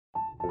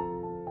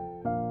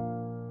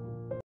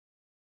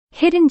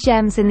Hidden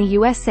gems in the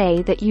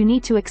USA that you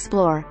need to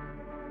explore.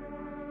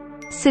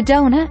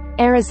 Sedona,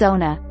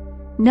 Arizona.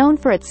 Known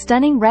for its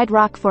stunning red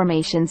rock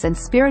formations and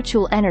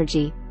spiritual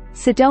energy,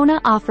 Sedona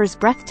offers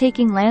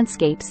breathtaking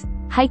landscapes,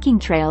 hiking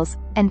trails,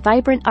 and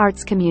vibrant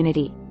arts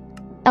community.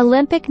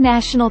 Olympic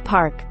National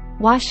Park,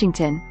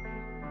 Washington.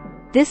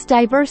 This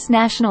diverse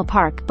national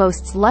park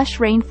boasts lush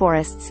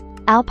rainforests,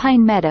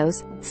 alpine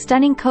meadows,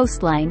 stunning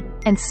coastline,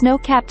 and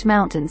snow-capped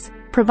mountains,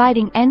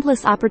 providing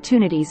endless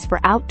opportunities for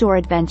outdoor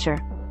adventure.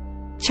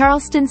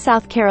 Charleston,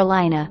 South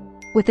Carolina.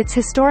 With its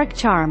historic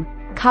charm,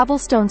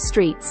 cobblestone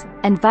streets,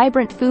 and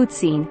vibrant food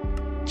scene,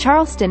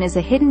 Charleston is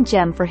a hidden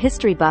gem for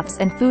history buffs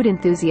and food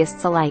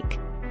enthusiasts alike.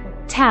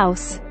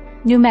 Taos,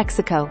 New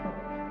Mexico.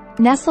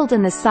 Nestled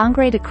in the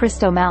Sangre de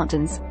Cristo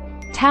Mountains,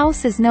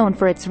 Taos is known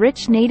for its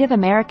rich Native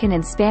American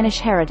and Spanish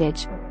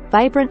heritage,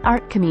 vibrant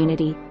art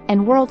community,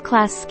 and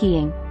world-class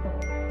skiing.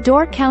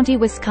 Door County,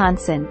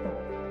 Wisconsin.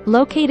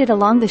 Located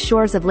along the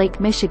shores of Lake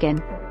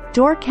Michigan,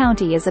 Door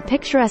County is a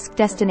picturesque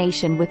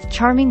destination with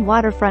charming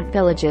waterfront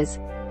villages,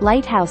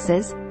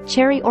 lighthouses,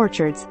 cherry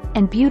orchards,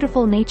 and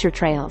beautiful nature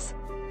trails.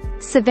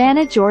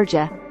 Savannah,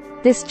 Georgia.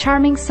 This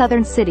charming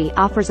southern city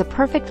offers a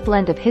perfect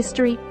blend of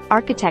history,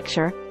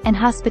 architecture, and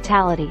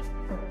hospitality.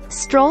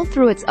 Stroll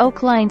through its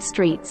oak-lined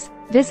streets,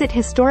 visit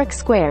historic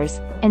squares,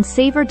 and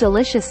savor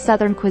delicious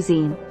southern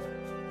cuisine.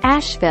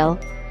 Asheville,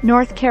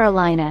 North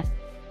Carolina.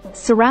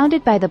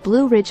 Surrounded by the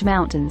Blue Ridge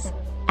Mountains,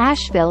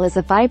 Asheville is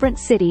a vibrant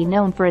city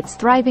known for its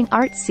thriving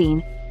art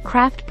scene,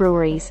 craft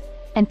breweries,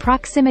 and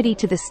proximity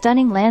to the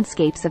stunning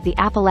landscapes of the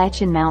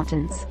Appalachian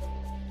Mountains.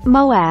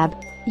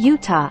 Moab,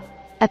 Utah.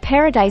 A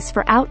paradise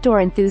for outdoor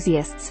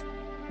enthusiasts.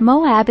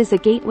 Moab is a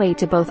gateway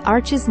to both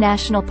Arches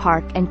National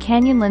Park and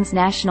Canyonlands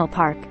National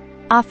Park,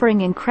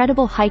 offering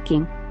incredible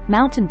hiking,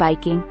 mountain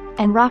biking,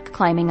 and rock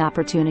climbing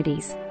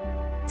opportunities.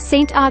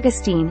 St.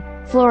 Augustine,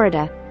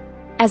 Florida.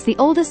 As the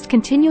oldest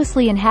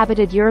continuously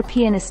inhabited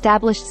European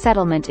established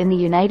settlement in the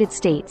United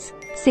States,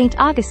 St.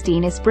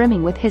 Augustine is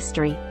brimming with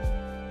history.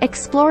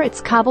 Explore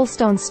its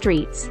cobblestone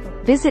streets,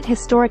 visit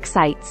historic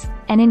sites,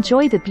 and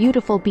enjoy the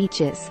beautiful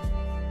beaches.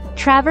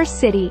 Traverse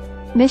City,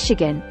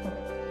 Michigan.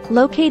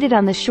 Located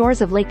on the shores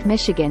of Lake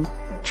Michigan,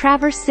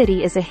 Traverse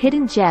City is a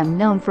hidden gem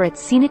known for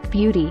its scenic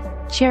beauty,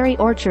 cherry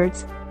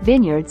orchards,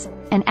 vineyards,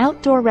 and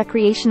outdoor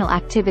recreational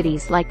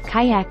activities like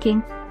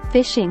kayaking,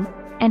 fishing,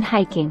 and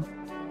hiking.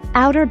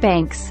 Outer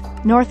Banks,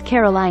 North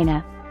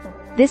Carolina.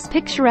 This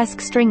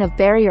picturesque string of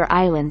barrier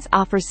islands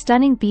offers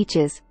stunning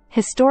beaches,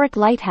 historic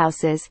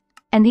lighthouses,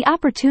 and the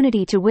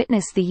opportunity to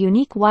witness the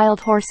unique wild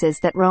horses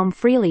that roam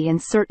freely in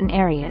certain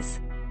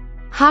areas.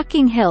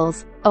 Hocking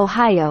Hills,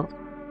 Ohio.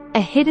 A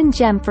hidden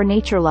gem for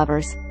nature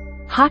lovers,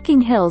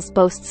 Hocking Hills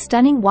boasts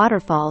stunning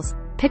waterfalls,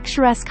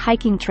 picturesque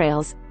hiking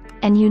trails,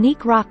 and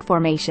unique rock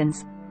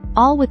formations,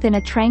 all within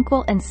a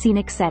tranquil and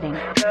scenic setting.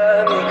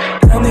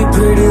 Tell me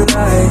pretty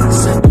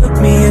lies,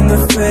 look me in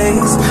the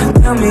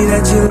face, tell me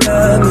that you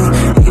love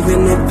me,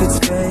 even if it's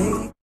fake.